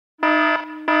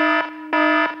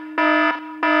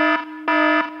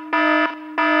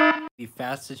The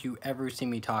fastest you ever see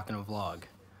me talk in a vlog.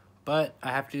 But I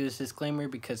have to do this disclaimer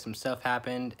because some stuff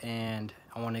happened and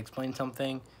I want to explain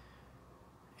something.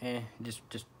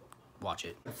 Just watch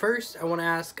it. First, I want to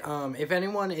ask if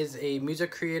anyone is a music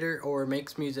creator or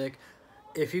makes music,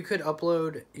 if you could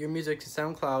upload your music to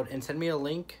SoundCloud and send me a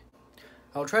link.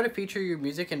 I'll try to feature your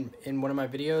music in one of my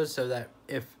videos so that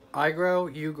if I grow,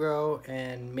 you grow,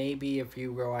 and maybe if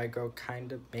you grow, I grow,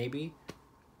 kind of, maybe.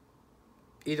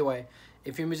 Either way,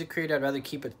 if you're a music creator, I'd rather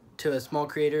keep it to a small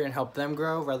creator and help them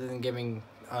grow rather than giving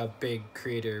a big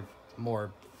creator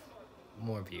more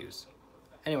views.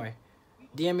 Anyway,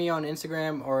 DM me on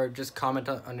Instagram or just comment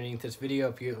underneath this video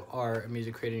if you are a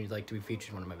music creator and you'd like to be featured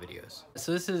in one of my videos.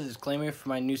 So this is a disclaimer for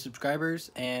my new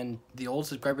subscribers and the old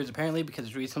subscribers apparently, because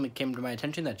it recently came to my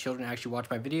attention that children actually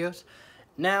watch my videos.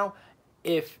 Now,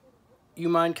 if you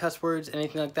mind cuss words,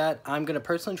 anything like that, I'm going to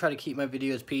personally try to keep my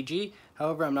videos PG.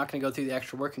 However, I'm not going to go through the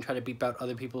extra work and try to beep out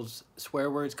other people's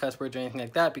swear words, cuss words, or anything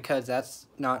like that, because that's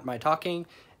not my talking,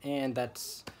 and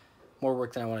that's more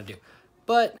work than I want to do.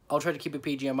 But I'll try to keep it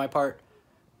PG on my part.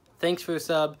 Thanks for the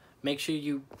sub. Make sure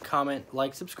you comment,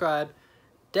 like, subscribe.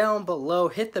 Down below,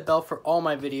 hit the bell for all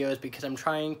my videos because I'm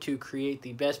trying to create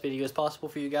the best videos possible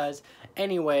for you guys.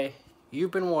 Anyway,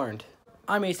 you've been warned.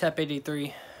 I'm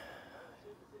ASAP83.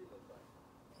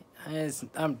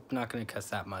 I'm not going to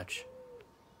cuss that much.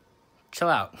 Chill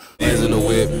out. Bands in the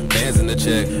whip, bands in the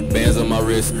check, bands on my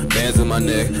wrist, bands in my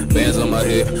neck, bands on my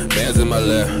hip, bands in my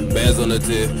left, bands on the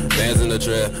tip, bands in the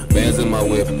trap, bands in my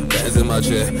whip, bands in my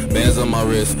chest, bands on my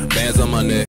wrist, bands on my neck.